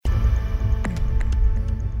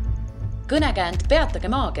Kõnekäänd Peatage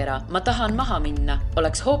maakera, ma tahan maha minna,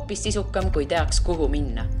 oleks hoopis sisukam, kui teaks, kuhu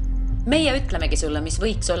minna. Meie ütlemegi sulle, mis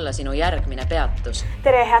võiks olla sinu järgmine peatus.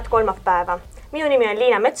 Tere, head kolmapäeva! Minu nimi on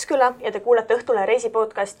Liina Metsküla ja te kuulate Õhtule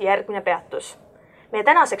reisipodcasti Järgmine peatus. Meie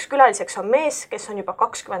tänaseks külaliseks on mees, kes on juba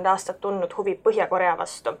 20 aastat tundnud huvi Põhja-Korea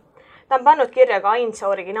vastu. Ta on pannud kirja ka ainsa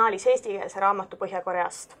originaalis eestikeelse raamatu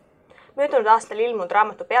Põhja-Koreast. Möödunud aastal ilmunud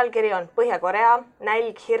raamatu pealkiri on Põhja-Korea,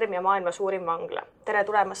 nälg, hirm ja maailma suurim vangla. Tere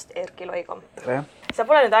tulemast, Erki Loigo. Tere. Sa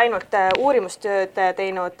pole nüüd ainult uurimustööd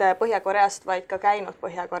teinud Põhja-Koreast, vaid ka käinud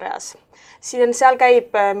Põhja-Koreas. Seal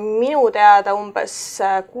käib minu teada umbes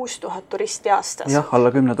 6000 turisti aastas. Jah,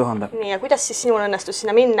 alla 10 000. Nii, ja kuidas siis sinul õnnestus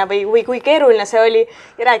sinna minna või kui keeruline see oli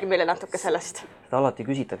ja räägi meile natuke sellest. Alati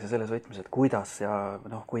küsitakse selles võtmes, et kuidas ja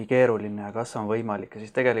kui keeruline ja kas on võimalik. Ja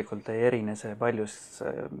siis tegelikult ei erine see paljus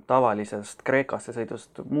tavalisest Kreekasse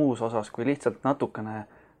sõidust muus osas, kui lihtsalt natukene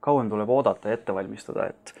kauem tuleb oodata ja ette valmistada,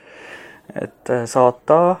 et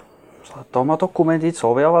saata oma dokumendid,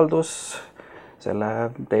 sooviavaldus selle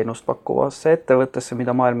teenust pakkuvasse ettevõttesse,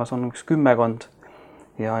 mida maailmas on üks 10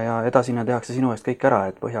 ja edasina tehakse sinu eest kõik ära,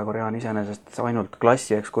 et Põhja-Korea on iseenesest ainult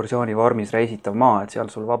klassiekskursiooni vormis reisitav maa, et seal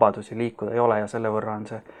sul vabadusi liikuda ei ole ja selle võrra on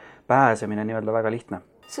see pääsemine nii-öelda väga lihtne.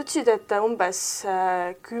 Sa ütlesid, et umbes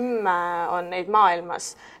 10 on neid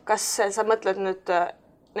maailmas. Kas sa mõtled nüüd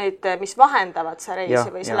neid, mis vahendavad sa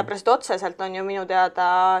reisi või sellepärast otseselt on ju minu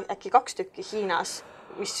teada äkki 2 tükki Hiinas,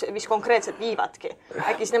 mis konkreetselt viivadki.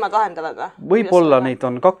 Äkki siis nemad vahendavad või? Võib-olla neid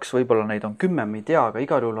on 2, võib-olla neid on 10, me ei tea, aga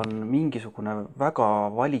igal juhul on mingisugune väga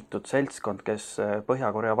valitud seltskond, kes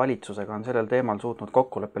Põhja-Korea valitsusega on sellel teemal suutnud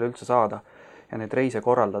kokkuleppele üldse saada ja neid reise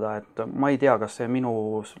korraldada. Et ma ei tea, kas see minu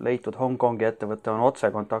leitud Hongkongi ettevõte on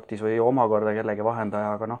otse kontaktis või omakorda kellegi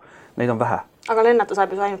vahendaja, aga neid on vähe. Aga lennata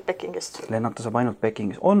saab ju ainult Pekingist? Lennata saab ainult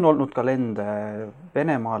Pekingist. On olnud ka lende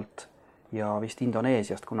Venemaalt ja vist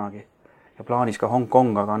Indoneesiast kunagi. Ja plaanis ka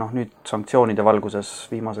Hongkong, aga nüüd sanktsioonide valguses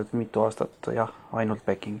viimased mitu aastat ainult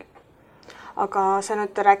Peking. Aga sa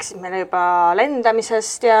nüüd rääkisid meile juba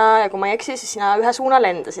lendamisest ja kui ma ei eksi, siis sina ühe suuna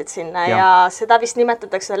lendasid sinna ja seda vist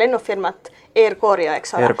nimetatakse lennufirmat Air Korea,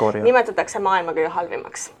 eks ole? Nimetatakse maailma kõige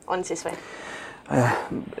halvimaks. On siis või?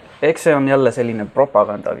 Eks see on jälle selline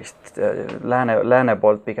propaganda vist lääne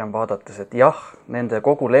poolt pigem vaadates, et jah, nende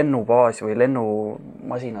kogu lennubaas või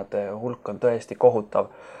lennumasinate hulk on tõesti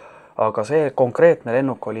kohutav. Aga see konkreetne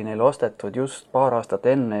lennuk oli neil ostetud just paar aastat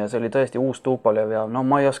enne ja see oli tõesti uus Tupolev ja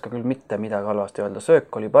ma ei oska küll mitte midagi halvasti öelda.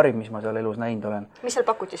 Söök oli parim, mis ma seal elus näinud olen. Mis seal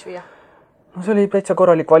pakuti süüa? See oli täitsa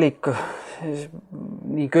korralik valik,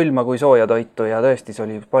 nii külma kui sooja toitu ja tõesti see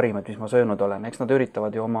oli parimad, mis ma söönud olen. Eks nad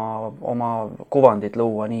üritavad ju oma kuvandit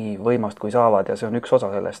luua nii võimast kui saavad ja see on üks osa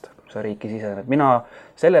sellest, see riiki siseneb. Mina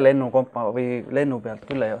selle lennu pealt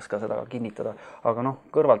küll ei oska seda kinnitada, aga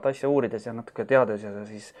kõrvalt asja uurides ja natuke teades ja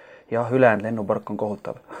siis ülejäänud lennupark on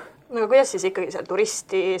kohutav. No kuidas siis ikkagi seal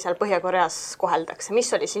turisti seal Põhja-Koreas koheldakse?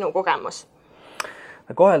 Mis oli sinu kogemus?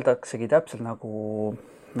 Koheldaksegi täpselt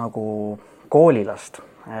nagu koolilast,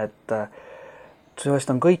 et sellest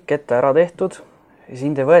on kõik ette ära tehtud ja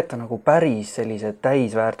sind ei võeta nagu päris sellise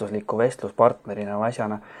täisväärtusliku vestluspartnerina või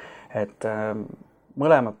asjana, et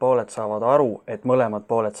mõlemad pooled saavad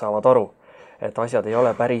aru, et asjad ei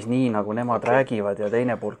ole päris nii, nagu nemad räägivad ja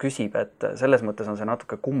teine pool küsib, et selles mõttes on see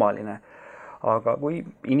natuke kummaline. Aga kui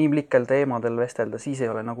inimlikel teemadel vestelda, siis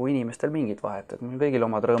ei ole nagu inimestel mingit vahet, et meil kõigil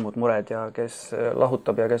omad rõõmud, mured ja kes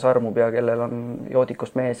lahutab ja kes armub ja kellel on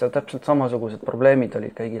joodikust mees ja täpselt samasugused probleemid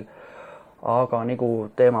olid kõigil. Aga nagu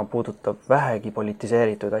teema puudutab vähegi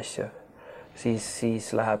politiseeritud asju,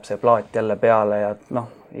 siis läheb see plaat jälle peale ja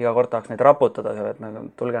iga kord tahaks neid raputada, et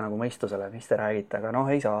tulge nagu mõistusele, mis te räägite,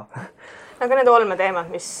 aga ei saa. Aga need olmeteemad,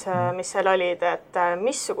 mis seal olid, et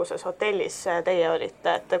missuguses hotellis teie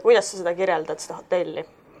olite, et kuidas sa seda kirjeldad, seda hotelli?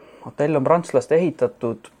 Hotell on prantslaste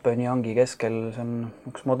ehitatud Pjönjangi keskel, see on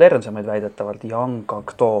üks modernsemaid väidetavalt,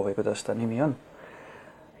 Yanggakdo või kuidas ta nimi on.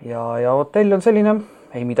 Ja hotell on selline,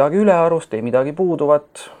 ei midagi ülearust, ei midagi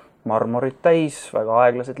puuduvat, marmorit täis, väga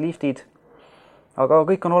aeglased liftid. Aga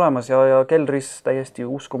kõik on olemas ja keldris täiesti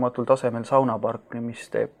uskumatul tasemel saunapark, mis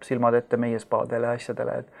teeb silmad ette meie spaadele ja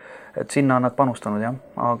asjadele, et sinna on nad panustanud,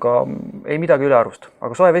 aga ei midagi ülearust.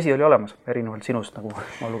 Aga soe vesi oli olemas, erinevalt sinust, nagu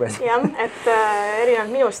ma lugesin. Jah, et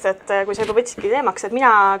erinevalt minust, et kui sa juba võtsidki teemaks, et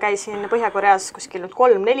mina käisin Põhja-Koreas kuskil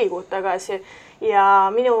 3-4 kuud tagasi ja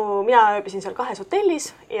mina ööbisin seal 2 hotellis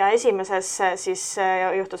ja esimeses siis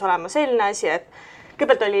juhtus olema selline asi, et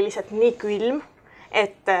kõigepealt oli lihtsalt nii külm,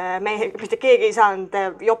 et me mitte keegi ei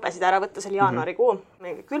saanud jopesid ära võtta, see oli jaanuarikuu.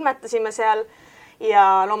 Me külmetasime seal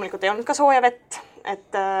ja loomulikult ei olnud ka sooja vett.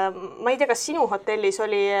 Et ma ei tea, kas sinu hotellis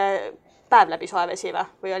oli päev läbi soe vesi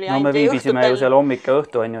või oli no me viibisime ju seal hommik ja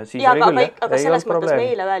õhtu, on ju, siis ja, oli küll, aga selles mõttes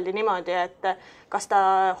meile öeldi niimoodi, et kas ta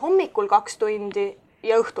hommikul 2 tundi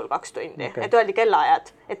ja õhtul 2 tundi, et öeldi kellaajad,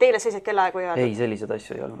 et teile selliseid kellaaegu ei olnud? Ei, sellised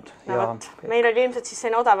asju ei olnud. Meil oli ilmselt siis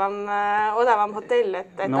selline odavam hotell,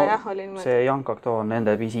 et jah, oli niimoodi. See Jankakto on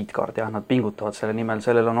nende visiitkaart, jah, nad pingutavad selle nimel,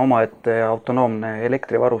 sellel on omaette autonoomne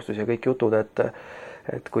elektrivarustus ja kõik jutud,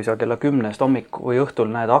 et kui sa kella 10 hommikul või õhtul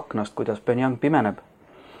näed aknast, kuidas Pyongyang pimeneb,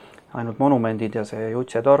 ainult monumendid ja see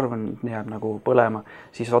Jutse-torv jääb nagu põlema,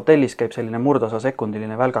 siis hotellis käib selline murdosa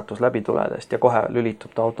sekundiline välgatus läbi tuledest ja kohe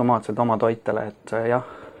lülitub ta automaatselt oma toitele, et jah.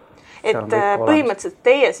 Et põhimõtteliselt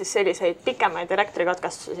teie siis selliseid pikemaid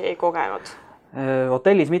elektrikatkastusi ei kogenud?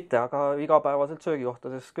 Hotellis mitte, aga igapäevaselt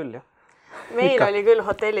söögikohtades küll, jah. Meil oli küll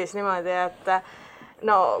hotellis niimoodi, et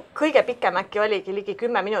no kõige pikem äkki oligi ligi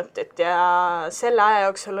 10 minutit ja selle aja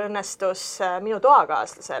jooksul õnnestus minu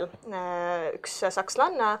toakaaslasel, üks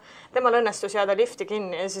sakslanna, temal õnnestus jääda lifti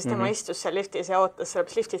kinni ja siis tema istus seal liftis ja ootas,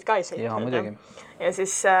 sellepärast liftid ka ei sõitnud. Jaa, muidugi. Ja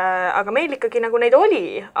siis, aga meil ikkagi nagu neid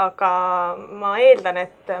oli, aga ma eeldan,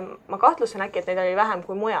 et ma kahtlusen äkki, et neid oli vähem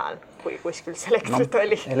kui mujal, kui kuskil see elektrit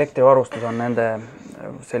oli. Elektrivarustus on nende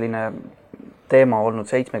selline teema olnud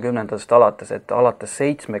 70-ndast alates, et alates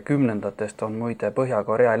 70-ndatest on muide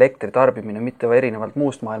Põhja-Korea elektritarbimine mitte erinevalt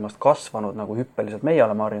muust maailmast kasvanud nagu hüppeliselt meie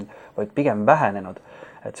oleme harjunud, vaid pigem vähenenud.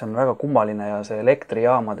 Et see on väga kummaline ja see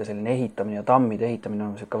elektrijaamade selline ehitamine ja tammide ehitamine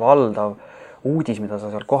on selline valdav uudis, mida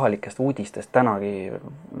sa seal kohalikest uudistest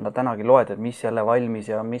tänagi loed, et mis jälle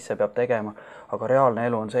valmis ja mis see peab tegema. Aga reaalne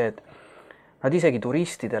elu on see, et nad isegi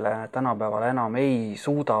turistidele tänapäeval enam ei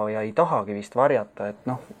suuda ja ei tahagi vist varjata, et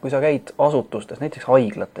noh, kui sa käid asutustes, näiteks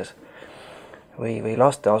haiglates või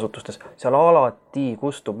lasteasutustes, seal alati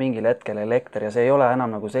kustub mingil hetkel elekter ja see ei ole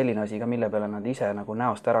enam nagu selline asi ka, mille peale nad ise nagu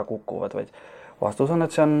näost ära kukuvad, vaid vastus on,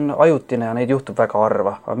 et see on ajutine ja neid juhtub väga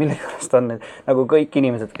harva, aga millegipärast on need, nagu kõik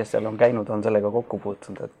inimesed, kes seal on käinud, on sellega kokku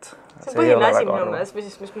puutunud, et see põhiline asi minu meelest,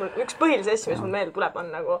 üks põhilisi asju, mis mul meelde tuleb,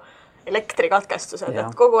 on nagu elektrikatkestused,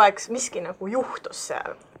 et kogu aeg miski nagu juhtus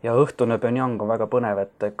seal. Ja õhtune Pyongyang on väga põnev,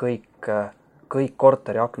 et kõik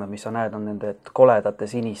korteri aknad, mis sa näed, on nende koledate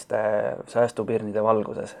siniste säästupirnide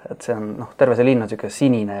valguses. Et see on, terve see linn on selline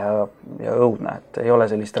sinine ja õudne, et ei ole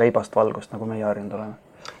sellist reibast valgust, nagu meie harjunud oleme.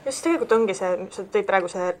 Just tegelikult ongi see, sa tõid praegu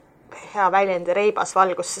see hea väljendi reibas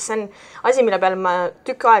valgus, sest see on asi, mille peale ma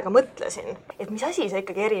tükk aega mõtlesin, et mis asi see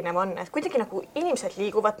ikkagi erinev on, et kuidagi nagu inimesed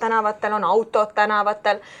liiguvad tänavatel, on autod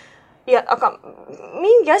tänavatel, aga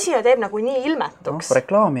mingi asi teeb nagu nii ilmetuks.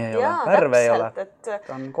 Reklaami ei ole, värve ei ole.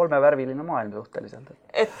 Ta on 3-värviline maailm suhteliselt.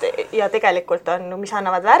 Ja tegelikult on, mis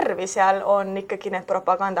annavad värvi seal, on ikkagi need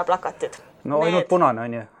propagandaplakatid. No ainult punane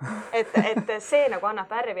on ju. Et see nagu annab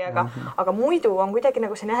värvi, aga muidu on kuidagi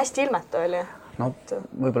nagu selline hästi ilmetu oli. No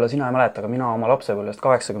võib-olla sina ei mäleta, aga mina oma lapsepõlvest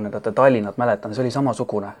 80-ndate Tallinnat mäletan, see oli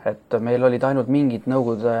samasugune, et meil olid ainult mingid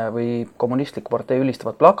Nõukogude või kommunistliku partei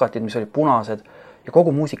ülistavad plakatid, mis olid punased ja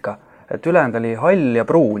kogu muusika. Et ülejäänud oli hall ja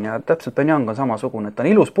pruun ja täpselt Pyongyang on samasugune, et ta on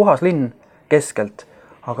ilus puhas linn keskelt,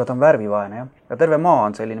 aga ta on värvivaene, jah. Ja terve maa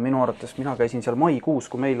on selline minu arvates, mina käisin seal maikuus,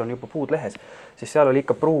 kui meil on juba puud lehes, siis seal oli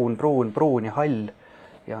ikka pruun ja hall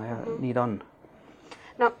ja nii ta on.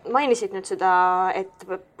 No mainisid nüüd seda, et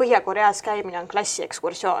Põhja-Koreas käimine on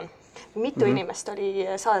klassiekskursioon. Mitu inimest oli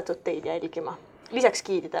saadetud teid jälgima, lisaks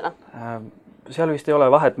giididele? Seal vist ei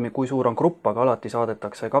ole vahet, kui suur on grupp, aga alati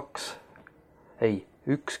saadetakse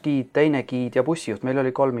 1 giid, teine giid ja bussijuht. Meil oli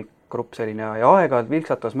 3 grupp selline ja aeg-ajalt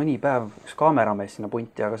vilksatas mõni päev üks kaameramees sinna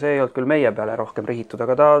punti, aga see ei olnud küll meie peale rohkem rihitud,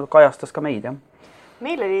 aga ta kajastas ka meid, jah.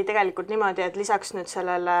 Meil oli tegelikult niimoodi, et lisaks nüüd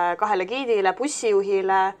sellele 2 giidile,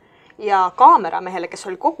 bussijuhile ja kaameramehele, kes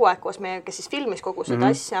oli kogu aeg koos meiega, kes siis filmis kogu seda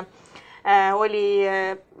asja, oli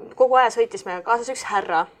kogu aja sõitis meiega kaasas üks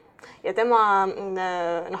härra ja tema,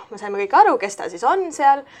 me saime kõik aru, kes ta siis on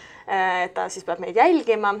seal, et ta siis peab meid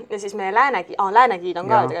jälgima ja siis meie läänegiid on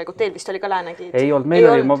ka tegelikult, teil vist oli ka läänegiid? Ei olnud, meil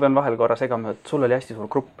oli, ma pean vahel korra segama, et sul oli hästi suur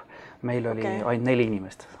grupp, meil oli ainult 4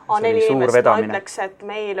 inimest. 4 inimest, ma ütleks, et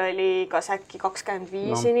meil oli kas äkki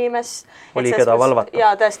 25 inimest. Oli keda valvata.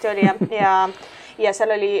 Ja tõesti oli ja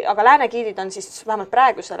seal oli, aga läänegiidid on siis vähemalt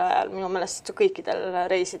praegusel ajal minu meelest kõikidel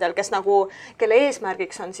reisidel, kelle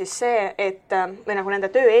eesmärgiks on siis see, või nagu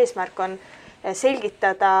nende töö eesmärk on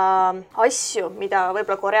selgitada asju, mida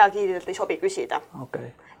võib-olla Korea giididelt ei sobi küsida.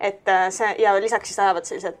 Okay. Et see, ja lisaks siis ajavad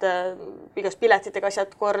sellised igast piletitega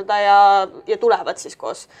asjad korda ja tulevad siis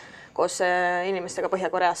koos inimestega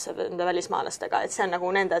Põhja-Koreasse, nende välismaalastega, et see on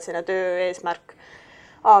nagu nende selline töö eesmärk.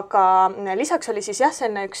 Aga lisaks oli siis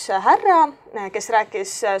selline üks härra, kes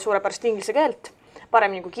rääkis suurepärast inglise keelt,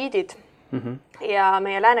 paremini kui giidid. Ja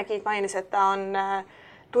meie läänegiid mainis, et ta on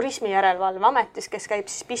turismijärelevalveametis, kes käib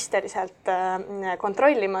siis pisteliselt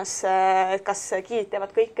kontrollimas, et kas giidid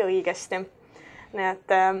teevad kõike õigesti. Nii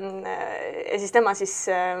et ja siis tema siis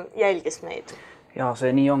jälgis meid. Ja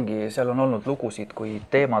see nii ongi, seal on olnud lugusid, kui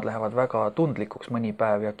teemad lähevad väga tundlikuks mõni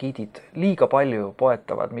päev ja giidid liiga palju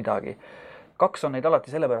poetavad midagi. 2 on neid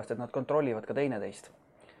alati sellepärast, et nad kontrollivad ka teineteist.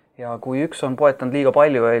 Ja kui üks on poetanud liiga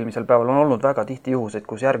palju ja eelmisel päeval on olnud väga tihti juhuseid,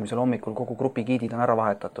 kus järgmisel hommikul kogu grupi giidid on ära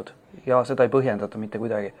vahetatud ja seda ei põhjendata mitte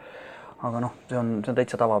kuidagi. Aga noh, see on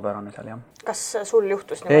täitsa tavapärane seal, jah. Kas sul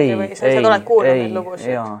juhtus niimoodi või sa oled kuulnud neid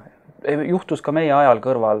lugusid? Juhtus ka meie ajal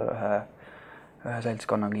kõrval ühe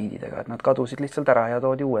seltskonna giididega, et nad kadusid lihtsalt ära ja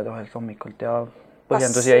toodi uued ühelt hommikult ja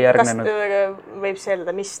põhjendusi ei järgnenud. Kas võib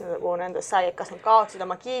selda, mis nendest sai, kas nad kaotsid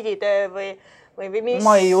oma giiditöö või mis?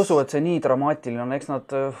 Ma ei usu, et see nii dramaatiline on, eks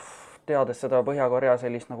nad teades seda Põhja-Korea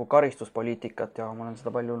sellist nagu karistuspoliitikat ja ma olen seda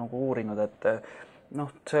palju nagu uurinud, et noh,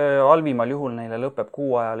 see halvimal juhul neile lõpeb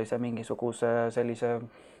kuuajalise mingisuguse sellise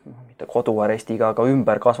mitte koduarestiga, aga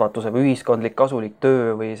ümberkasvatuse või ühiskondlik kasulik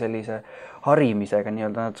töö või sellise harimisega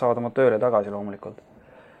nii-öelda, nad saavad oma tööle tagasi loomulikult.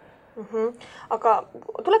 Aga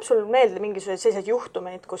tuleb sul meelde mingisugused sellised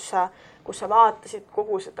juhtumeid, kus sa vaatasid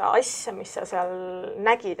kogu seda asja, mis sa seal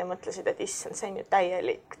nägid ja mõtlesid, et issand, see on ju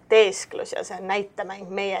täielik teesklus ja see on näitemäng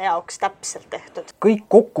meie jaoks täpselt tehtud. Kõik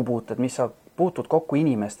kokkupuuted, mis sa puutud kokku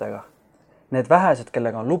inimestega, need vähesed,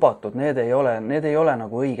 kellega on lubatud, need ei ole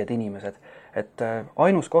nagu õiged inimesed. Et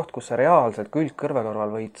ainus koht, kus sa reaalselt külg kõrve kõrval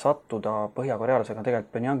võid sattuda Põhja-Korealasega on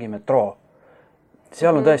tegelikult Pyongyangi metroo.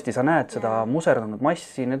 Seal on tõesti, sa näed seda muserdunud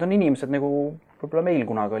massi, need on inimesed nagu võib-olla meil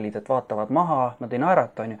kunagi olid, et vaatavad maha, nad ei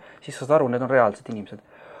naerata, siis saad aru, need on reaalsed inimesed.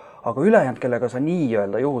 Aga ülejäänud, kellega sa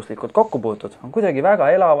nii-öelda juhuslikult kokku puutud, on kuidagi väga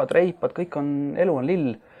elavad, reipad, elu on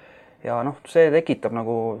lill. Ja noh, see tekitab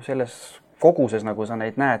nagu selles koguses, nagu sa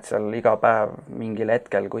neid näed seal iga päev mingil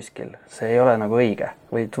hetkel kuskil. See ei ole nagu õige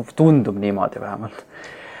või tundub niimoodi vähemalt.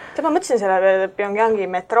 Ma mõtlesin selle Pyongyangi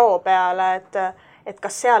metroo peale, et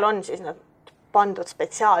kas seal on siis nad pandud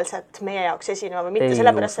spetsiaalselt meie jaoks esinema või mitte,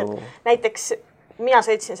 sellepärast, et näiteks mina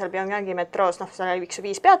sõitsin seal Pyongyangi metroos, seal oli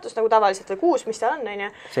 5 peatust nagu tavaliselt või 6, mis seal on.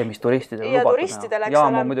 See, mis turistidele lubatud.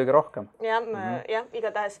 Jaam on muidugi rohkem. Jah,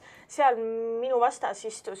 igatahes seal minu vastas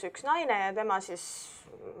istus üks naine ja tema siis,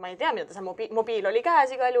 ma ei tea, mida ta mobiil oli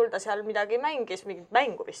käes igal juhul, ta seal midagi mängis, mingit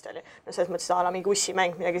mängu vist oli. No selles mõttes ala mingi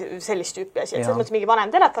ussimäng, midagi sellist tüüpi asi, et selles mõttes mingi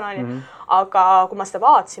vanem telefon oli. Aga kui ma seda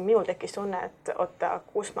vaatasin, minul tekkis tunne, et oota,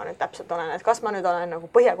 kus ma nüüd täpselt olen, et kas ma nüüd olen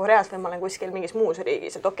nagu Põhja-Koreas või ma olen kuskil mingis muus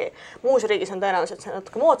riigis, et okei, muus riigis on tõenäoliselt see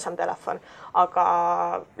natuke moodsam telefon, aga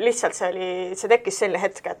lihtsalt see tekkis selline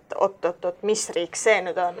hetk, et oot, mis riik see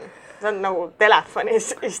nüüd on? See on nagu telefonis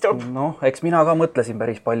istub. Noh, eks mina ka mõtlesin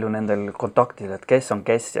päris palju nendel kontaktidel, et kes on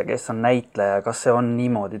kes ja kes on näitleja, kas see on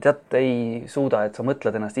niimoodi. Tead, ei suuda, et sa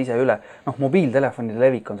mõtled ennast ise üle. Noh, mobiiltelefonide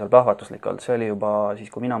levik on seal plahvatuslik olnud. See oli juba siis,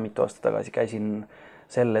 kui mina mitu aastat tagasi käisin,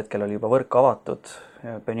 sel hetkel oli juba võrk avatud.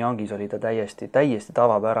 Pyongyangis oli ta täiesti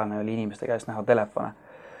tavapärane, oli inimeste käest näha telefone.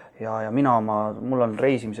 Ja mul on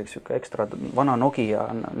reisimiseks ekstra vana Nokia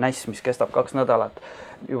näss, mis kestab 2 nädalat.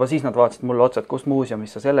 Juba siis nad vaatasid mulle otsa, et kust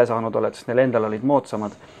muuseumis sa selle saanud oled, sest neil endal olid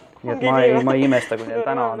moodsamad. Nii et ma ei imesta, kui neil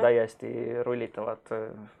täna on täiesti rullitavad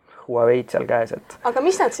Huawei seal käes. Aga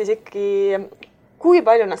mis nad siis ikkagi, kui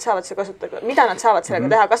palju nad saavad seda kasutada, mida nad saavad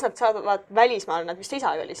sellega teha, kas nad saavad välismaal, nad vist ei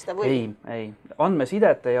saa ju seda või? Ei.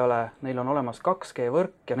 Andmesidet ei ole, neil on olemas 2G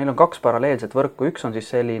võrk ja neil on 2 paralleelset võrku. Üks on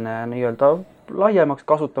siis selline nii-öelda laiemaks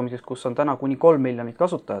kasutamiseks, kus on täna kuni 3 miljonit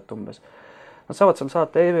kasutajat umbes. Nad saavad seal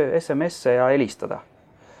saata SMS-e ja helistada.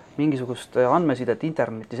 Mingisugust andmesidet,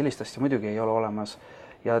 internetti, sellist asja muidugi ei ole olemas.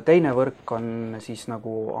 Ja teine võrk on siis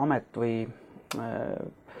nagu amet või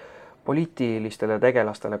poliitilistele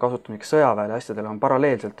tegelastele kasutamiseks sõjaväele asjadele on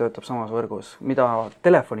paralleelselt töötab samas võrgus, mida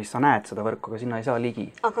telefonis sa näed seda võrku, aga sinna ei saa ligi.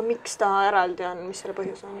 Aga miks ta eraldi on, mis selle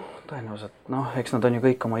põhjus on? Tõenäoliselt, eks nad on ju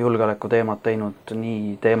kõik oma julgeoleku teemad teinud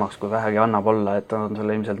nii teemaks, kui vähegi annab olla, et nad on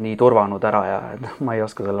selle ilmselt nii turvanud ära ja ma ei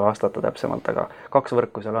oska selle vastata täpsemalt, aga 2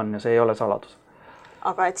 võrku seal on ja see ei ole saladus.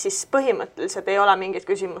 Aga et siis põhimõtteliselt ei ole mingit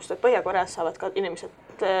küsimust, et Põhja-Koreas saavad ka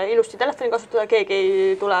inimesed ilusti telefoni kasutada, keegi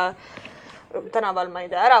ei tule tänaval, ma ei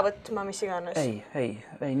tea, ära võtma, mis iganes. Ei,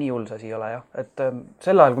 nii hull see ei ole jah. Et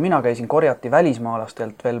sel ajal, kui mina käisin, korjati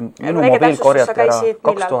välismaalastelt veel, minu mobiil korjati ära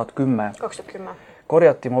 2010.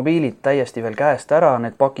 Korjati mobiilid täiesti veel käest ära,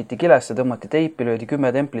 need pakiti kilesse, tõmmati teipi, löödi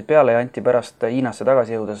 10 templit peale ja anti pärast Hiinasse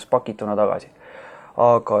tagasi jõudes pakituna tagasi.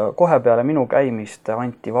 Aga kohe peale minu käimist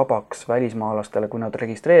anti vabaks välismaalastele, kui nad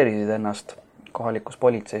registreerisid ennast kohalikus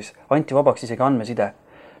politseis, anti vabaks isegi andmeside.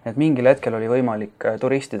 et mingil hetkel oli võimalik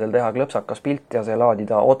turistidel teha klõpsakas pilt ja see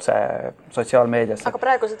laadida otse sotsiaalmeediasse. Aga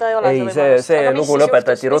praegu seda ei ole? Ei, see lugu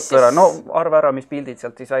lõpetati ruttu ära. No arva ära, mis pildid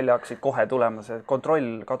sealt siis välja hakkasid kohe tulema, see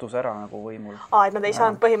kontroll kadus ära nagu võimul. Et nad ei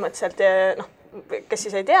saanud põhimõtteliselt, kes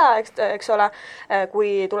siis ei tea, eks ole,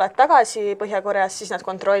 kui tuled tagasi Põhja-Koreas, siis nad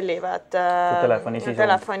kontrollivad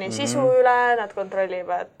telefoni sisu üle, nad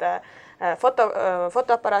kontrollivad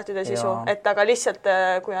fotoaparaatide sisu, et aga lihtsalt,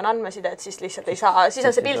 kui on andmeside, et siis lihtsalt ei saa, siis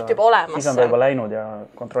on see pilt juba olemas. Siis on ta juba läinud ja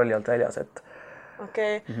kontrolli alt väljas, et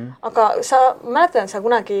Okei. Aga mäletan, sa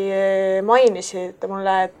kunagi mainisid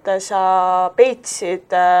mulle, et sa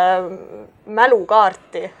peitsid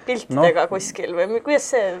mälukaarti piltidega kuskil või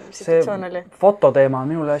kuidas see situatsioon oli? Fototeema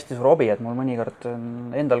on minule hästi suur hobi, et mul mõnikord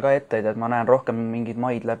endal ka etteid, et ma näen rohkem mingid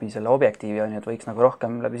maid läbi selle objektiivi, et võiks nagu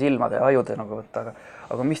rohkem läbi silmade ja ajude nagu võtta,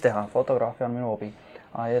 aga mis teha, fotograafia on minu hobi.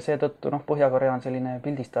 Ja seetõttu Põhja-Korea on selline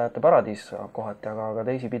pildistajate paradiis kohati, aga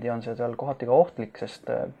teisipidi on see seal kohati ka ohtlik, sest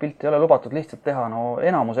pilt ei ole lubatud lihtsalt teha,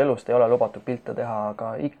 enamus elust ei ole lubatud pilte teha, aga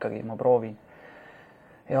ikkagi ma proovin.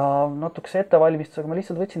 Ja natukese ettevalmistusega ma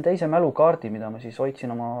lihtsalt võtsin teise mälukaardi, mida ma siis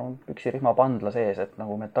hoidsin oma püksirihma pandla sees, et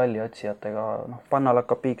nagu metalli otsijatega, pannal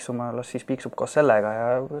hakkab piiksuma, las siis piiksub koos sellega ja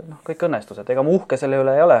kõik õnnestus, et ega ma uhke selle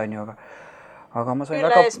üle ei ole, on ju, aga ma sain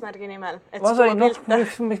väga eesmärgi nimel, et ma sain,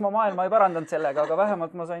 mis ma maailma ei parandanud sellega, aga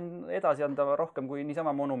vähemalt ma sain edasi anda rohkem kui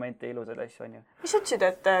niisama monumente ilusaid asju, on ju. Mis ütlesid,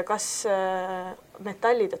 et kas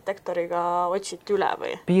metallidetektoriga otsiti üle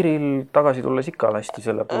või? Piiril tagasi tulles ikka lasti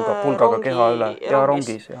selle pulgaga keha üle ja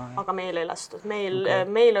rongis. Aga meil ei lastud.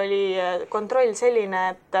 Meil oli kontroll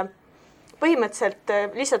selline, et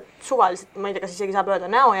põhimõtteliselt lihtsalt suvaliselt, ma ei tea, kas isegi saab öelda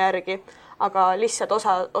näo järgi, aga lihtsalt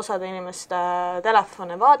osade inimeste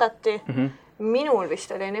telefone vaadati. Minul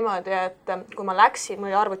vist oli niimoodi, et kui ma läksin,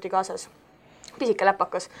 mul oli arvuti kaasas, pisike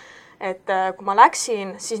läpakas, et kui ma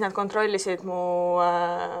läksin, siis nad kontrollisid mu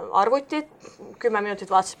arvutit, 10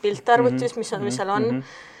 minutit vaatasid pilte arvutis, mis seal on.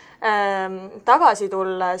 Tagasi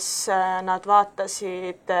tulles nad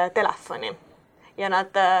vaatasid telefoni ja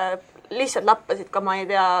nad lihtsalt lappasid ka, ma ei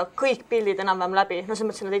tea, kõik pildid enam-vähem läbi. No see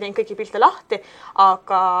mõttes, nad ei teinud kõiki pilte lahti,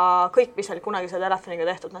 aga kõik, mis oli kunagi selle telefoniga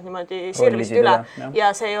tehtud, nad niimoodi sirvisid üle.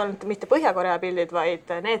 Ja see ei olnud mitte Põhja-Korea pildid,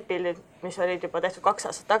 vaid need pildid, mis olid juba tehtud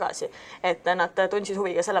 2 aastat tagasi. Et nad tundsid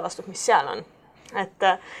huviga selle vastu, mis seal on.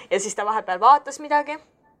 Ja siis ta vahepeal vaatas midagi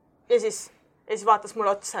ja siis vaatas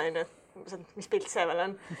mulle otsa, mis pilt see veel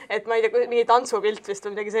on. Et ma ei tea, mingi tantsupilt vist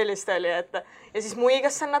või midagi sellist oli. Ja siis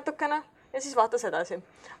muigas seal natukene. Ja siis vaatas edasi.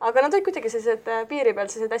 Aga nad olid kuidagi sellised piiri peal,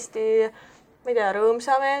 sellised hästi, ma ei tea,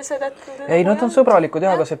 rõõmsameelsed. Ei, nad on sõbralikud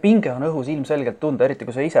ja, aga see pinge on õhus ilmselgelt tunda, eriti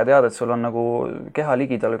kui sa ise tead, et sul on nagu keha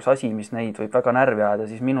ligidal üks asi, mis neid võib väga närvi ajada,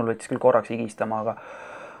 siis minul võttis küll korraks higistama,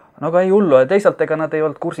 aga ei hullu. Ja teisalt ega nad ei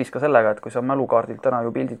olnud kursis ka sellega, et kui sa mälukaardilt täna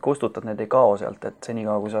ju pildid kustutad, need ei kao sealt, et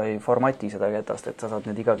senikaua, kui sa ei formati seda ketast, et sa saad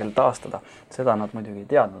need iga kell taastada. Seda nad muidugi ei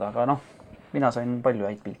teadnud, aga mina sain palju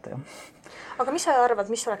häid pilte, jah. Aga mis sa arvad,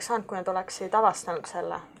 mis oleks saanud, kui nad oleksid avastanud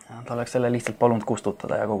selle? Ta oleks selle lihtsalt palunud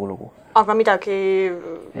kustutada ja kogu lugu. Aga midagi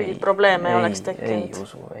probleeme ei oleks tekkinud?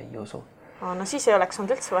 Ei usu. No siis ei oleks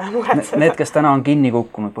olnud üldse vaja muretseda. Need, kes täna on kinni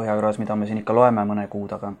kukkunud Põhja-Koreas, mida me siin ikka loeme mõne kuu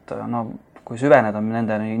tagant, kui süveneda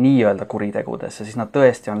nende nii-öelda kuritegudesse, siis nad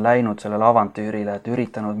tõesti on läinud sellele avantüürile, et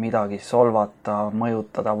üritanud midagi solvata,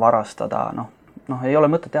 mõjutada, varastada. Ei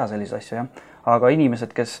ole mõtet teha sellise asju, jah. Aga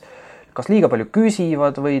inimesed, kes kas liiga palju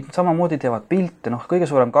küsivad või samamoodi teevad pilte, kõige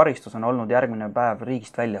suurem karistus on olnud järgmine päev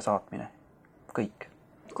riigist välja saatmine. Kõik.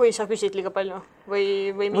 Kui sa küsid liiga palju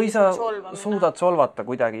või sa suudad solvata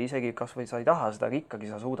kuidagi, isegi kas või sa ei taha seda, aga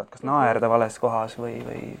ikkagi sa suudad kas naerda vales kohas või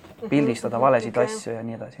pildistada valesid asju ja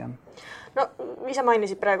nii edasi. No, ise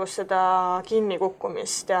mainisid praegu seda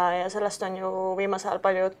kinnikukkumist ja sellest on ju viimasel ajal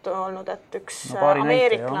palju juttu olnud, et üks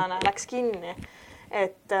ameeriklane läks kinni.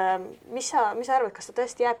 Et mis sa arvad, kas ta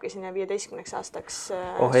tõesti jääbki sinna 15 aastaks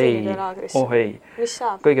sünnitöölaagrisse? Ei. Mis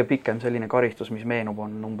saab? Kõige pikem selline karistus, mis meenub,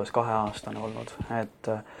 on umbes 2-aastane olnud.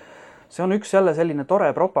 Et see on üks jälle selline tore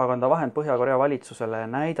propagandavahend Põhja-Korea valitsusele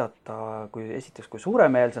näidata, kui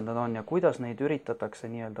suuremeelsed nad on ja kuidas neid üritatakse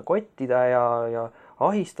nii-öelda kottida ja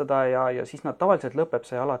ahistada ja siis nad tavaliselt lõpeb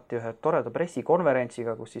see alati ühe toreda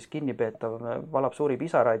pressikonverentsiga, kus siis kinnipeetav valab suuri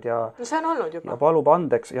pisaraid ja see on olnud juba. Ja palub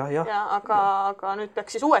andeks. Aga nüüd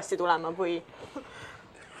peaks siis uuesti tulema või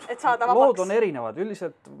et saada vabaks? Lood on erinevad.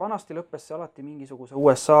 Üldiselt vanasti lõppes see alati mingisuguse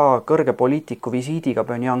USA kõrge poliitiku visiidiga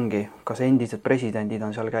Pyongyangi. Kas endised presidendid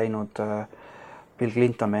on seal käinud, Bill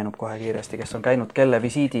Clinton meenub kohe kiiresti, kes on käinud, kelle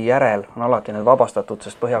visiidi järel on alati need vabastatud,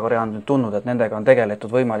 sest Põhja-Korea on tundnud, et nendega on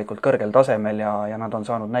tegeletud võimalikult kõrgel tasemel ja nad on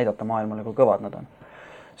saanud näidata maailmale, kui kõvad nad on.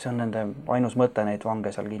 See on nende ainus mõte neid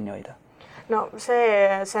vange seal kinni hoida. No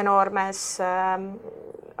see noormees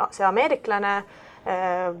see ameeriklane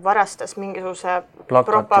varastas mingisuguse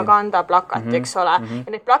propagandaplakati, eks ole.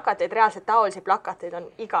 Ja neid plakateid, reaalselt taolisi plakateid on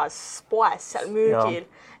igas poes seal müügil.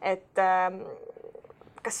 Et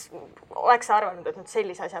kas oleks arvanud, et nüüd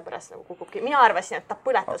sellise asja pärast nagu kukubki? Mina arvasin, et ta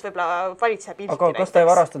põletas võib-olla valitseja pilti. Aga kas ta ei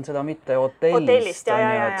varastanud seda mitte hotellist ja.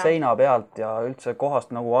 Seina pealt ja üldse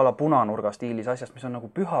kohast nagu ala punanurga stiilis asjast, mis on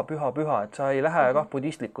nagu püha, et sa ei lähe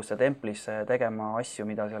budistlikusse templisse tegema asju,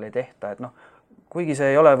 mida seal ei tehta, et kuigi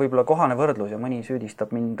see ei ole võib-olla kohane võrdlus ja mõni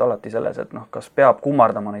süüdistab mind alati selles, et kas peab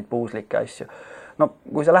kummardama neid puuslikke asju.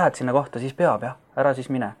 Kui sa lähed sinna kohta, siis peab, jah, ära siis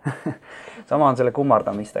mine. Sama on selle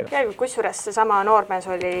kummardamistega. Ja kusjuures see sama noormees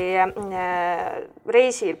oli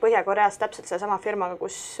reisil Põhja-Koreas täpselt selle sama firmaga,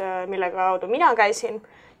 mille kaudu mina käisin.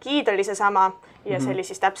 Giid oli see sama ja see oli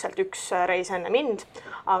siis täpselt üks reis enne mind,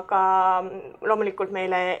 aga loomulikult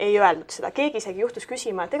meile ei öeldud seda. Keegi isegi juhtus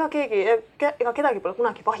küsima, et ega kedagi pole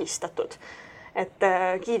kunagi vahistatud. Et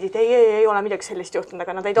giidid ei ole midagi sellist juhtunud,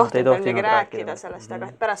 aga nad ei tohtinud midagi rääkida sellest,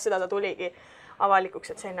 aga pärast seda ta tuligi avalikuks,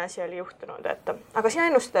 et selline asi oli juhtunud. Aga sina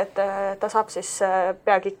ennustad, et ta saab siis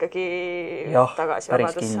peagi ikkagi tagasi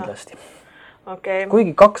päris kindlasti. Okay.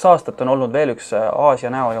 Kuigi 2 aastat on olnud veel üks Aasia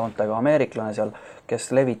näojoontega ameeriklane seal,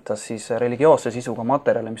 kes levitas siis religioosse sisuga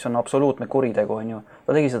materjali, mis on absoluutne kuritegu, on ju.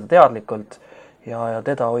 Ta tegi seda teadlikult ja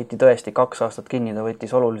teda hoiti tõesti 2 aastat kinni, ta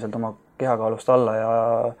võttis oluliselt oma kehakaalust alla ja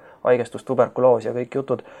haigestus, tuberkuloos ja kõik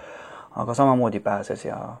jutud, aga samamoodi pääses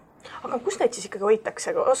ja... Aga kus neid siis ikkagi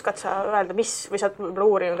hoitakse? Oskad sa öelda, või sa oled võib-olla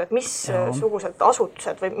uurinud, et missugused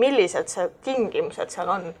asutused või millised tingimused seal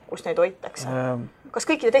on, kus neid hoitakse? Kas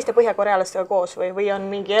kõikide teiste põhjakorealastega koos või on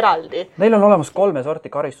mingi eraldi? Neil on olemas 3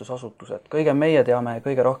 sorti karistusasutused. Meie teame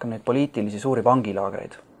kõige rohkem neid poliitilisi suuri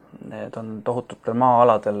vangilaagreid. Need on tohututel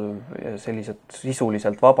maa-aladel sellised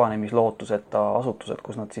sisuliselt vabanemislootuseta asutused,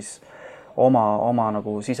 kus nad siis oma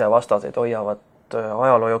nagu sisevastaseid hoiavad.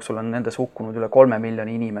 Ajaloo jooksul on nendes hukkunud üle 3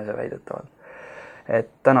 miljoni inimese väidetavalt. Et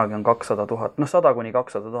tänagi on 200 000, 100 kuni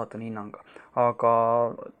 200 000 on hinnang. Aga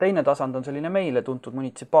teine tasand on selline meile tuntud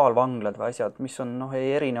munitsipaalvanglad või asjad, mis on ei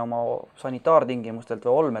erine oma sanitaartingimustelt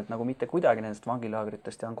või olmelt nagu mitte kuidagi nendest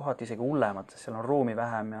vangilaagritest ja on kohati isegi hullemad, sest seal on ruumi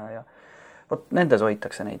vähem ja nendes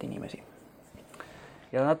hoitakse neid inimesi.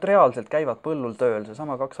 Ja nad reaalselt käivad põllul tööl,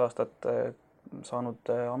 seesama 2 aastat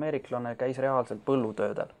saanud ameeriklane käis reaalselt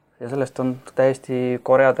põllutöödel. Ja sellest on täiesti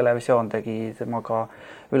Korea televisioon tegi temaga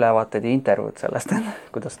ülevaated ja intervjuud sellest,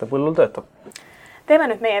 kuidas ta põllul töötab. Teeme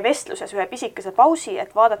nüüd meie vestluses ühe pisikese pausi,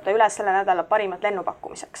 et vaadata üle selle nädala parimad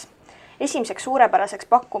lennupakkumiseks. Esimeseks suurepäraseks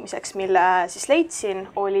pakkumiseks, mille siis leidsin,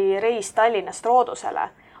 oli reis Tallinnast Roodosele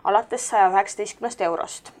alates 119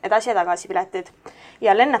 eurost, edasi ja tagasi piletid.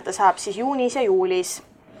 Ja lennata saab siis juunis ja juulis.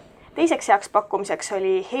 Teiseks heaks pakkumiseks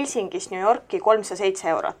oli Helsingis New Yorki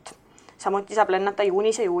 307 eurot. Samuti saab lennata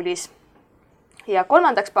juunis ja juulis. Ja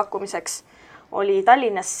kolmandaks pakkumiseks oli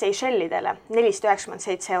Tallinnas Seychellidele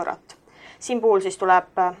 497 eurot. Siin puhul siis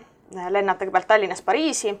tuleb lennata kõigepealt Tallinnast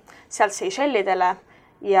Pariisi, sealt Seychellidele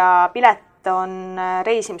ja pilet on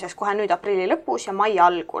reisimiseks kohe nüüd aprilli lõpus ja mai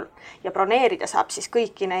algul. Ja broneerida saab siis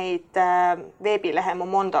kõiki neid veebilehe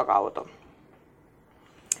Momondo kaudu.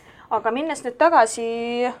 Aga minnes nüüd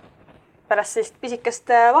tagasi pärast sellist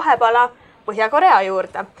pisikest vahepala Põhja-Korea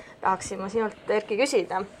juurde, tahaksin ma sinult, Erki,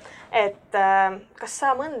 küsida, et kas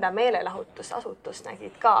sa mõnda meelelahutusasutust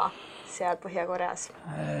nägid ka seal Põhja-Koreas?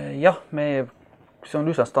 Jah, see on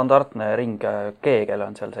üsna standardne ring, Keegel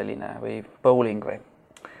on seal selline või bowling või.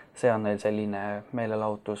 See on neil selline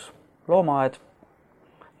meelelahutus loomaaed,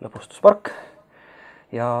 lõbustuspark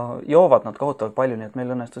ja joovad nad kohutavalt palju, nii et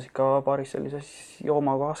meil õnnestus ikka paaris sellises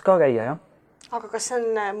joomakohas ka käia, jah. Aga kas on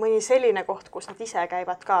mõni selline koht, kus nad ise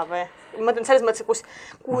käivad ka või? Ma mõtlen selles mõttes,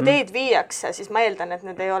 kuhu teid viiakse, siis ma eeldan, et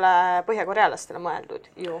need ei ole põhjakorealastele mõeldud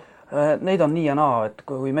ju. Neid on nii ja naa, et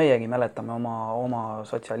kui meiegi mäletame oma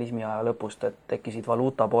sotsialismi aja lõpust, et tekkisid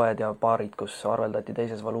valuutapoed ja baarid, kus arveldati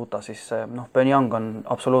teises valuuta, siis Pyongyang on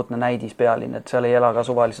absoluutne näidispealinn, et seal ei ela ka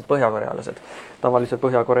suvalised põhjakorealased. Tavaliselt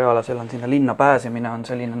põhjakorealasel on sinna linna pääsemine on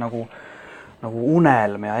selline nagu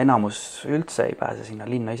unelm ja enamus üldse ei pääse sinna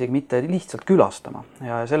linna, isegi mitte lihtsalt külastama.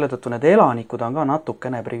 Ja selle tõttu need elanikud on ka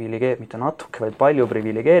natukene mitte natuke, vaid palju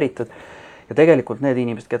privilegeeritud. Ja tegelikult need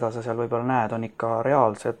inimesed, keda sa seal võib-olla näed, on ikka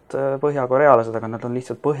reaalsed põhjakorealased, aga nad on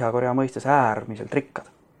lihtsalt Põhja-Korea mõistes äärmiselt rikkad.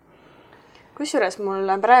 Kusjuures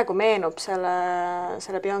mulle praegu meenub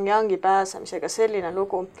selle Pyongyangi pääsemisega selline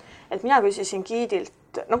lugu, et mina küsisin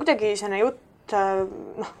giidilt, kuidagi selline jutt,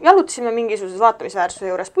 jalutasime mingisuguses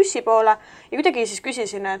vaatamisväärsuse juures bussi poole ja kuidagi siis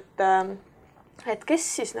küsisin, et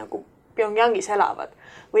kes siis nagu Pyongyangis elavad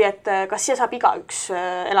või et kas siia saab igaüks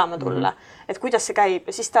elama tulla, et kuidas see käib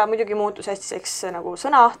ja siis ta muidugi muutus hästiseks nagu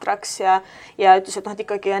sõnaahtraks ja ütles, et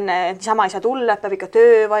ikkagi enne niisama ei saa tulla, et peab ikka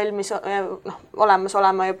töö valmis olemas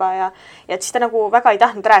olema juba ja et siis ta nagu väga ei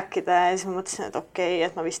tahtnud rääkida ja siis ma mõtlesin, et okei,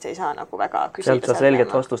 et ma vist ei saa nagu väga küsida. Sealt sa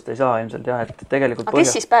selget vastust ei saa ilmselt jah, et tegelikult aga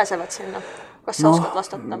kes siis pääsevad sinna? Kas sa oskad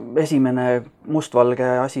vastata? Esimene mustvalge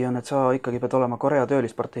asi on, et sa ikkagi pead olema Korea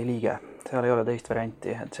töölispartei liige. Seal ei ole teist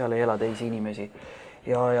varianti, et seal ei ela teisi inimesi.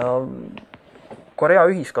 Ja Korea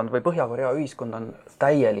ühiskond või Põhja-Korea ühiskond on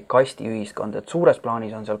täielik kastiühiskond, et suures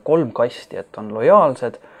plaanis on seal 3 kasti, et on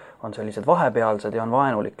lojaalsed, on sellised vahepealsed ja on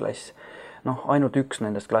vaenulik klass. Ainult üks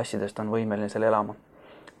nendest klassidest on võimeline seal elama.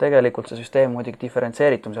 Tegelikult see süsteem muidugi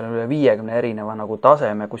diferentseeritum, seal on üle 50 erineva nagu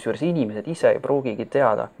taseme, kusjuures inimesed ise ei pruugigi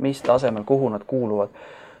teada, mis tasemel, kuhu nad kuuluvad.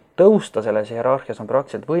 Tõusta selles hierarhias on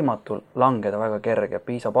praktiliselt võimatu, langeda väga kerge.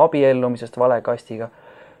 Piisab abiellumisest vale kastiga,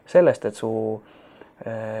 sellest, et su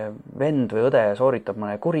vend või õde sooritab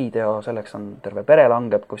mõne kuriteo, selleks on terve pere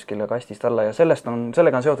langeb kuskile kastist alla ja sellega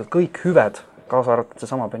on seotud kõik hüved, kaasa arvatud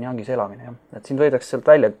seesama Pyongyangis elamine. Et sind võidakse sealt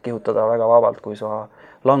välja kihutada väga vabalt, kui sa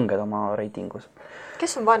langed oma reitingus.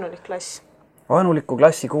 Kes on vaenulik klass? Vaenulikku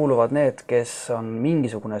klassi kuuluvad need, kes on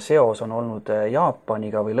mingisugune seos on olnud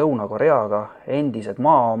Jaapaniga või Lõuna-Koreaga, endised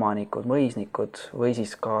maaomanikud, mõisnikud või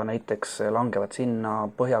siis ka näiteks langevad sinna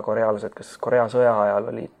põhjakorealased, kes Korea sõja ajal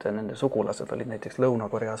olid, nende sugulased olid näiteks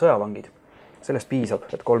Lõuna-Korea sõjavangid. Sellest piisab,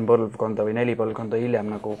 et 3 põlvkonda või 4 põlvkonda hiljem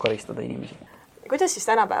nagu karistada inimesi. Kuidas siis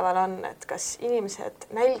tänapäeval on, et kas inimesed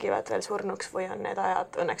nälgivad veel surnuks või on need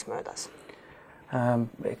ajad õnneks möödas?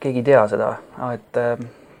 Keegi ei tea seda, et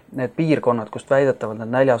need piirkonnad, kust väidetavalt need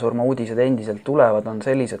näljasurma uudised endiselt tulevad, on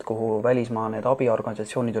sellised, kuhu välismaa need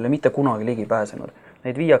abiorganisatsioonid ei ole mitte kunagi ligi pääsenud.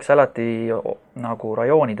 Neid viiakse alati nagu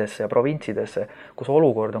rajoonidesse ja provintsidesse, kus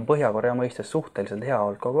olukord on Põhja-Korea mõistes suhteliselt hea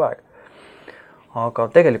olnud kogu aeg. Aga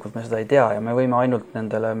tegelikult me seda ei tea ja me võime ainult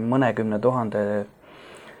nendele mõnekümne 1000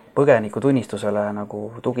 põgeniku tunnistusele nagu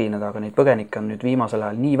tugineda, aga neid põgenikke on nüüd viimasel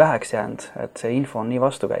ajal nii väheks jäänud, et see info on nii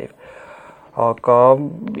vastukäiv. Aga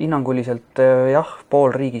hinnanguliselt jah,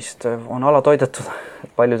 pool riigist on alatoidetud,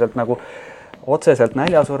 et palju sealt nagu otseselt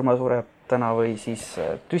näljasurma sureb täna või siis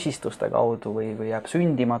tüsistuste kaudu või jääb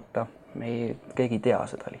sündimata. Keegi ei tea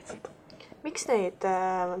seda lihtsalt. Miks neid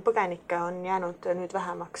põgenikke on jäänud nüüd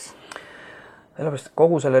vähemaks? Sellepärast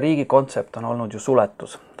kogu selle riigi kontsept on olnud ju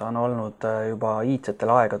suletus. Ta on olnud juba iidsetel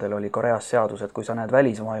aegadel oli Koreas seadus, et kui sa näed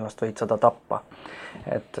välismaalast, võid seda tappa.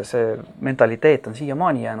 Et see mentaliteet on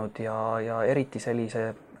siiamaani jäänud ja eriti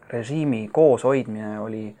sellise režiimi kooshoidmine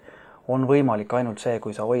on võimalik ainult see,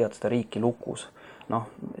 kui sa hoiad seda riiki lukus.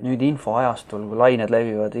 Nüüd infoajastul, kui lained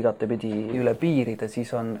levivad igatepidi üle piiride,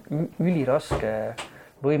 siis on üliraske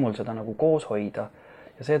võimul seda nagu koos hoida.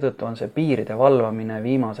 Ja seetõttu on see piiride valvamine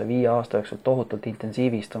viimase 5 aasta jooksul tohutult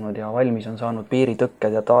intensiivistunud ja valmis on saanud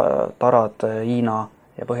piiritõkked ja tarad Hiina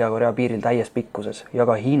ja Põhja-Korea piiril täies pikkuses ja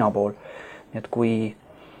ka Hiina pool. Nii et kui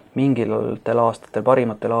mingitel aastatel,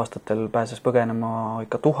 parimatel aastatel pääses põgenema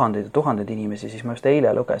ikka tuhandeid ja tuhandeid inimesi, siis ma just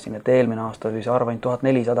eile lugesin, et eelmine aasta oli see arv ainult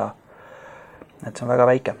 1400. Et see on väga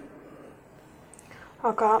väike.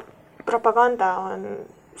 Aga propaganda on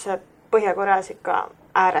see Põhja-Koreas ikka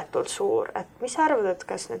ääretult suur, et mis sa arvad, et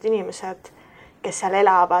kas need inimesed, kes seal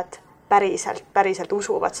elavad, päriselt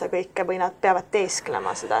usuvad seda kõike või nad peavad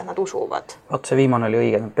teesklema seda, et nad usuvad? Vaat see viimane oli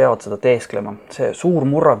õige, nad peavad seda teesklema. See suur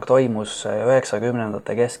murrang toimus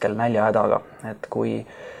 90ndate keskel näljahädaga, et kui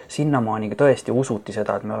sinnamaani tõesti usuti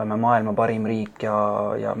seda, et me oleme maailma parim riik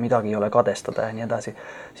ja midagi ei ole kadestada ja nii edasi,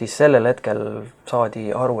 siis sellel hetkel saadi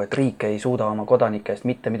aru, et riik ei suuda oma kodanike eest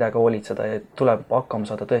mitte midagi hoolitseda ja tuleb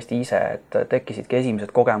hakkama saada tõesti ise, et tekkisidki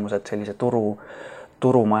esimesed kogemused sellise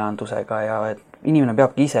turumajandusega ja et inimene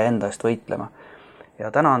peabki ise enda eest võitlema.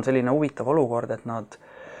 Ja täna on selline huvitav olukord, et nad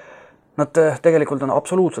tegelikult on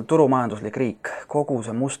absoluutselt turumajanduslik riik. Kogu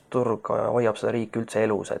see must turg hoiab seda riiki üldse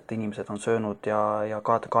elus, et inimesed on söönud ja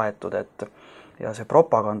kaetud, ja see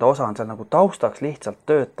propaganda osa on seal nagu taustaks lihtsalt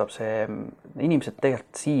töötab see, inimesed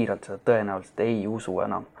tegelikult siiralt seda tõenäoliselt ei usu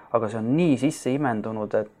enam, aga see on nii sisse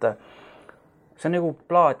imendunud, et see on nagu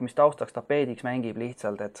plaat, mis taustaks tapeediks mängib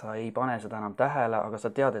lihtsalt, et sa ei pane seda enam tähele, aga sa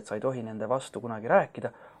tead, et sa ei tohi nende vastu kunagi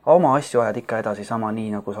rääkida, aga oma asju ajad ikka edasi sama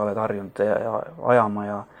nii, nagu sa oled harjunud ajama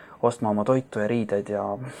ja ostma oma toitu ja riideid ja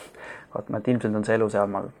vaatame, et ilmselt on see elu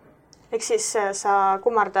sealmaal. Ehk siis sa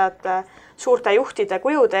kummardad suurte juhtide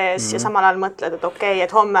kujude ees ja samal ajal mõtled, et okei,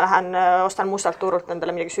 et homme lähen ostan mustalt turult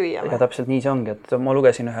endale midagi süüa. Ja täpselt nii see ongi, et ma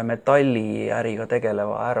lugesin ühe metalliäriga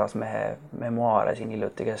tegeleva härrasmehe memuaare siin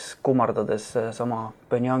hiljuti, kes kummardades sama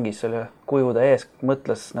Pyongyangis selle kujude ees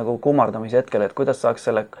mõtles nagu kummardamise hetkel, et kuidas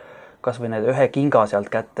saaks selle kas või need ühe kinga sealt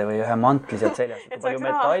kätte või ühe mantli sealt seljast, kui palju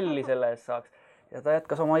metalli selle eest saaks. Ja ta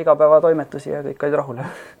jätkas oma igapäevatoimetusi ja kõik olid rahul.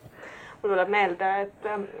 Mul tuleb meelde, et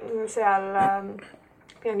seal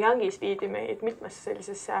Pyongyangis viidi meid mitmesse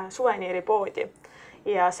sellisesse suveniiripoodi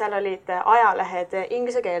ja seal olid ajalehed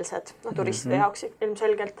ingliskeelsed, turistide jaoks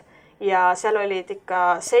ilmselgelt, ja seal olid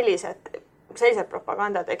ikka sellised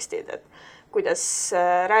propagandatekstid, et kuidas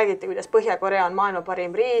räägiti, kuidas Põhja-Korea on maailma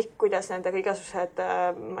parim riik, kuidas nende igasugused,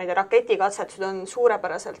 ma ei tea, raketikatsetused on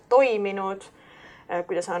suurepäraselt toiminud,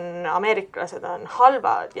 kuidas ameeriklased on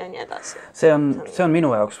halvad ja nii edasi. See on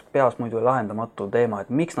minu jaoks peas muidu lahendamatu teema, et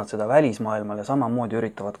miks nad seda välismaailmale samamoodi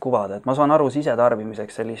üritavad kuvada, et ma saan aru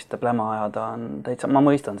sisetarbimiseks sellist pläma ajada on täitsa, ma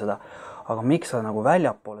mõistan seda, aga miks sa nagu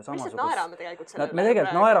väljapoole samasugust... Lihtsalt naerame tegelikult sellele. Me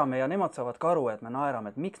tegelikult naerame ja nemad saavad ka aru, et me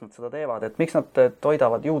naerame, et miks nad seda teevad, et miks nad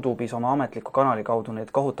toidavad YouTube'is oma ametliku kanali kaudu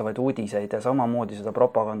neid kohutavaid uudiseid ja samamoodi seda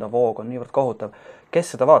propagandavoog on niivõrd kohutav.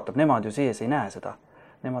 Kes seda vaatab? Nemad ju sees ei näe seda.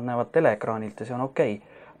 Nemad näevad teleekraanilt ja see on okei.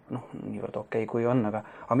 Noh, niivõrd okei kui on, aga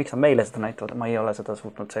miks nad meile seda näitavad? Ma ei ole seda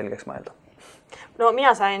suutnud selgeks mõelda. No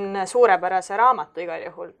mina sain suurepärase raamatu igal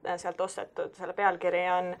juhul sealt ostetud. Selle pealkiri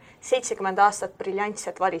on 70 aastat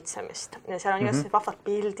briljantset valitsemist. Ja seal on igasugused vahvad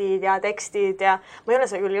pildid ja tekstid ja ma ei ole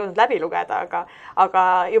seda küll jõudnud läbi lugeda, aga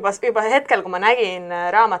juba hetkel, kui ma nägin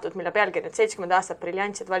raamatut, mille pealkiri 70 aastat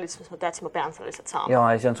briljantset valitsemist, ma teadsin, ma pean selle lihtsalt saama. Ja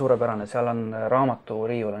see on suurepärane. Seal on raamatu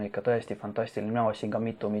riiul on ikka tõesti fantastiline. Mina ostsin ka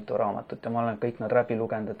mitu raamatut ja ma olen kõik nad läbi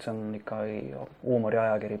lugenud, et see on ikka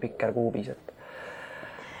huumoriajakiri Pikker kuubis, et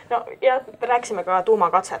no ja rääksime ka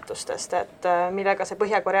tuumakatsetustest, et millega see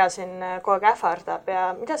Põhja-Korea siin kogu aeg ähvardab ja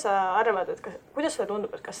mida sa arvad, et kuidas sulle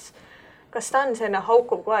tundub, et kas ta on selline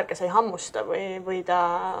haukuv koer, kes ei hammusta või ta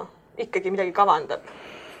ikkagi midagi kavandab?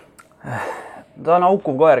 Ta on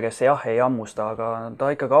haukuv koer, kes ei hammusta, aga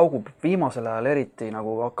ta ikkagi haugub viimasel ajal eriti,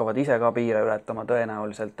 nagu hakkavad ise ka piire ületama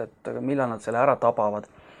tõenäoliselt, et millal nad selle ära tabavad.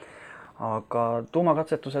 Aga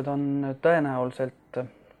tuumakatsetused on tõenäoliselt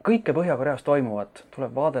kõike Põhja-Koreas toimuvat,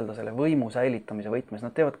 tuleb vaadelda selle võimu säilitamise võtmes.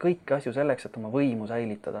 Nad teevad kõiki asju selleks, et oma võimu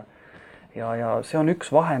säilitada. Ja see on üks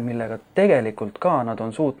vahend, millega tegelikult ka nad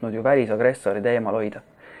on suutnud ju välisagressori teemal hoida.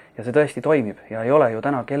 Ja see tõesti toimib ja ei ole ju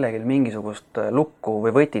täna kellegil mingisugust lukku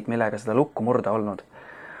või võtit, millega seda lukku murda olnud.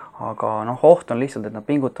 Aga oht on lihtsalt, et nad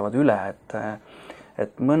pingutavad üle,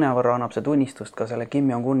 et mõnevõrra annab see tunnistust ka selle Kim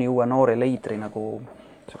Jong-uni uue noore liidri nagu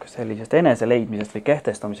sellisest eneseleidmisest või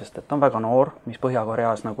kehtestamisest, et ta on väga noor, mis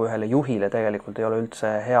Põhja-Koreas nagu ühele juhile tegelikult ei ole üldse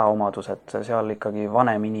hea omadus, et seal ikkagi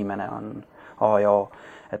vanem inimene on A ja O.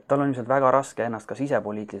 Et tal on ilmselt väga raske ennast ka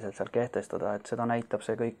sisepoliitiliselt seal kehtestada, et seda näitab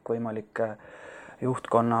see kõik võimalik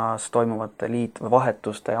juhtkonnas toimuvate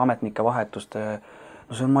vahetuste, ametnike vahetuste,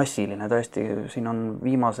 see on massiline tõesti, siin on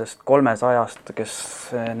viimasest 300-st, kes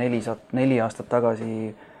 4 aastat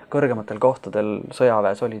tagasi kõrgematel kohtadel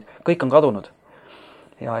sõjaväes olid, kõik on kadunud.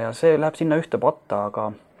 Ja see läheb sinna ühte patta,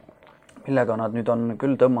 aga millega nad nüüd on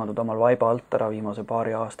küll tõmmanud omal vaiba alt ära viimase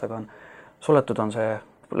paari aastaga on. Suletud on see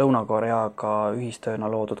Lõuna-Koreaga ühistööna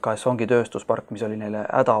loodud Kaesongi tööstuspark, mis oli neile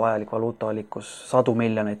hädavajalik valuutaallikus $100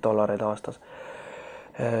 miljonit aastas.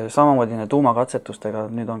 Samamoodi need tuumakatsetustega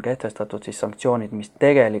nüüd on kehtestatud siis sanktsioonid, mis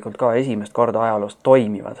tegelikult ka esimest korda ajaloost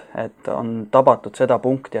toimivad. Et on tabatud seda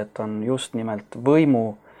punkti, et on just nimelt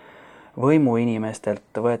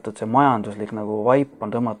võimuinimestelt võetud see majanduslik nagu vaip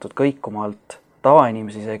on tõmmatud kõikuma alt.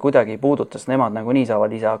 Tavainimesi see kuidagi ei puuduta, sest nemad nagu nii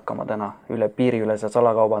saavad ise hakkama täna üle piiriülese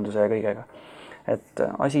salakaubanduse ja kõigega. Et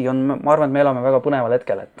asi on, ma arvan, et me elame väga põneval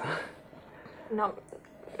hetkel. No,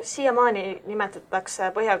 siiamaani nimetatakse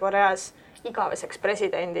Põhja-Koreas igaveseks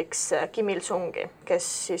presidendiks Kim Il-sungi, kes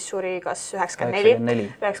siis suri kas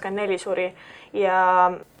 94 suri. Ja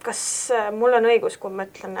kas mul on õigus, kui ma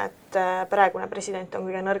ütlen, et praegune president on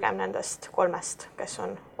kõige nõrgem nendest 3, kes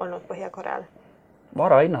on olnud Põhja-Koreal?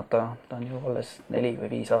 Vara hinnata, ta on ju alles 4 või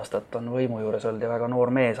 5 aastat on võimu juures olnud ja väga noor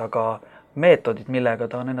mees, aga meetodid, millega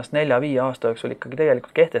ta on ennast 4-5 aasta jooksul ikkagi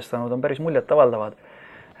tegelikult kehtestanud, on päris muljet avaldavad.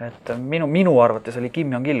 Et minu arvates oli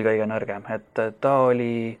Kim Jong-il kõige nõrgem, et ta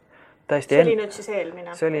oli täiesti... See oli nüüd siis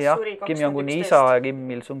eelmine. See oli jah, Kim Jong-uni isa ja Kim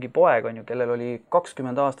Il-sungi poeg on ju, kellel oli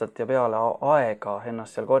 20 aastat ja peale aega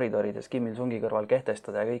ennast seal koridorides Kim Il-sungi kõrval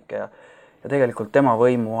kehtestada ja kõike. Ja tegelikult tema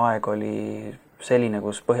võimuaeg oli selline,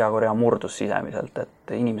 kus Põhja-Korea murdus sisemiselt,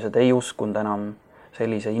 et inimesed ei uskunud enam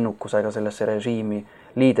sellise innukusega sellesse režiimi.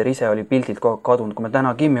 Liider ise oli pildilt kadunud, kui me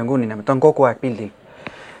täna Kim Jong-uni näeme, ta on kogu aeg pildil.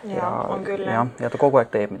 Ja on küll. Ja ta kogu aeg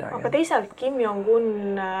teeb midagi. Aga teisalt Kim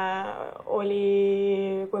Jong-un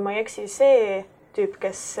oli, kui ma ei eksi, see tüüp,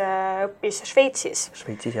 kes õppis Šveitsis,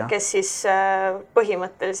 kes siis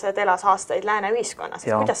põhimõtteliselt elas aastaid lääne ühiskonnas.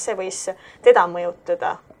 Kuidas see võis teda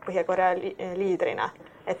mõjutada Põhja-Korea liidrina?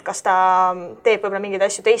 et kas ta teeb võib-olla mingeid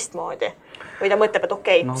asju teistmoodi või ta mõtleb, et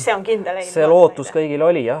okei, see on kindel. See lootus kõigil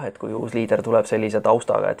oli jah, et kui uus liider tuleb sellise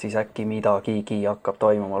taustaga, et siis äkki midagigi hakkab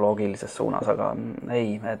toimuma loogilises suunas, aga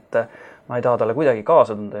ei, et ma ei taha talle kuidagi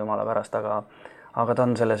kaasa tunda jumala pärast, aga ta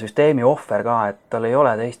on selle süsteemi ohver ka, et tal ei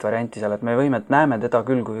ole teist varianti seal, et me näeme teda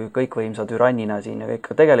küll kui kõikvõimsa türannina siin ja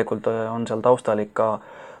kõik, tegelikult on seal taustal ikka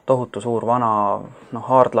tohutu suur vana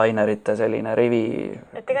hardlinerite selline rivi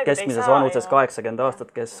keskmises vanuses 80 aastat,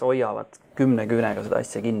 kes hoiavad 10 küünega seda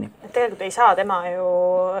asja kinni. Et tegelikult ei saa tema ju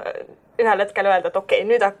ühel hetkel öelda, et okei,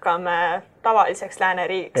 nüüd hakkame tavaliseks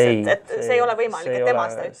lääneriigiks, et see ei ole võimalik, et tema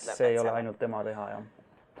seda ütleb. See ei ole ainult tema teha, jah.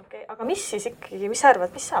 Okay, aga mis siis ikkagi, mis sa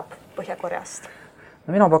arvad, mis saab Põhja-Koreast?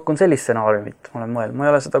 No mina pakun sellist stsenaariumit, ma ei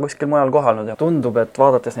ole seda kuskil mujal kohanud ja tundub, et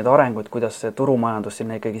vaadates neid arenguid, kuidas see turumajandus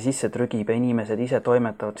sinna ikkagi sisse trügib ja inimesed ise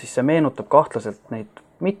toimetavad, siis see meenutab kahtlaselt neid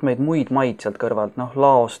mitmeid muid maid sealt kõrvalt,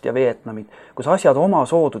 Laost ja Vietnamit, kus asjad oma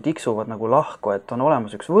soodu tiksuvad nagu lahku, et on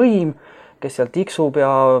olemas üks võim, kes seal tiksub ja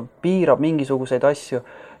piirab mingisuguseid asju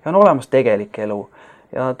ja on olemas tegelik elu.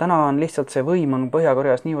 Ja täna on lihtsalt see võim on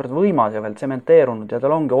Põhja-Koreas niivõrd võimas ja veel tsementeerunud ja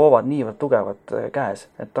tal ongi hoovad niivõrd tugevad käes,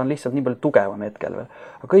 et ta on lihtsalt nii palju tugevam hetkel veel.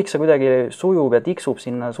 Aga kõik see kuidagi sujub ja tiksub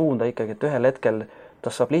sinna suunda ikkagi, et ühel hetkel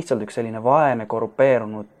ta saab lihtsalt üks selline vaene,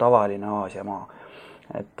 korrupeerunud tavaline Aasia maa.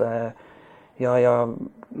 Et ja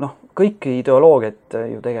kõik ideoloogiat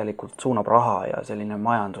ju tegelikult suunab raha ja selline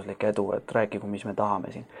majanduslik edu, et rääkigu, mis me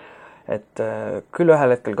tahame siin. Et küll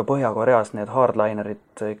ühel hetkel ka Põhja-Koreas need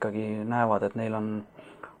hardlinerid ikkagi näevad, et neil on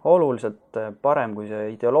oluliselt parem, kui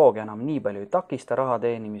see ideoloogia enam nii palju ei takista raha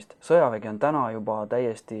teenimist. Sõjavägi on täna juba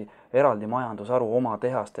täiesti eraldi majandusharu oma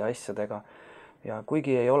tehaste asjadega ja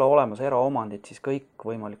kuigi ei ole olemas eraomandit, siis kõik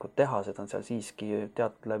võimalikud tehased on seal siiski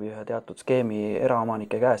läbi ühe teatud skeemi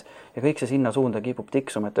eraomanike käes ja kõik see sinna suunda kipub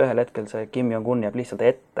tiksuma, et ühel hetkel see Kim Jong-un jääb lihtsalt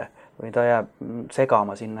ette või ta jääb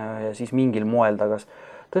segama sinna ja siis mingil moel ta kas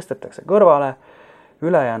tõstetakse kõrvale,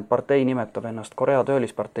 ülejäänud partei nimetab ennast Korea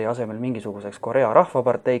töölispartei asemel mingisuguseks Korea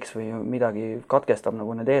rahvaparteiks või midagi katkestab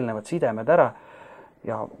nagu need eelnevad sidemed ära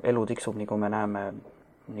ja elu tiksub, nagu me näeme,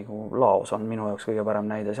 nagu Laos on minu jaoks kõige parem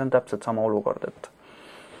näide. See on täpselt sama olukord, et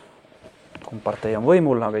kumb partei on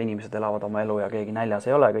võimul, aga inimesed elavad oma elu ja keegi näljas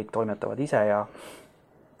ei ole, kõik toimetavad ise ja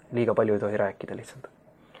liiga palju ei tohi rääkida lihtsalt.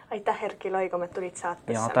 Aitäh, Erki Loigom, et tulid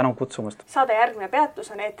saatesse. Ja tänu kutsumast. Saade Järgmine peatus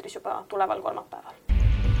on eetris juba tuleval kolmapäeval.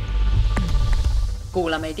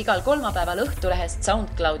 Kuula meid igal kolmapäeval Õhtulehest,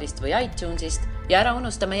 SoundCloudist või iTunesist ja ära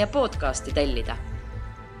unusta meie podcasti tellida.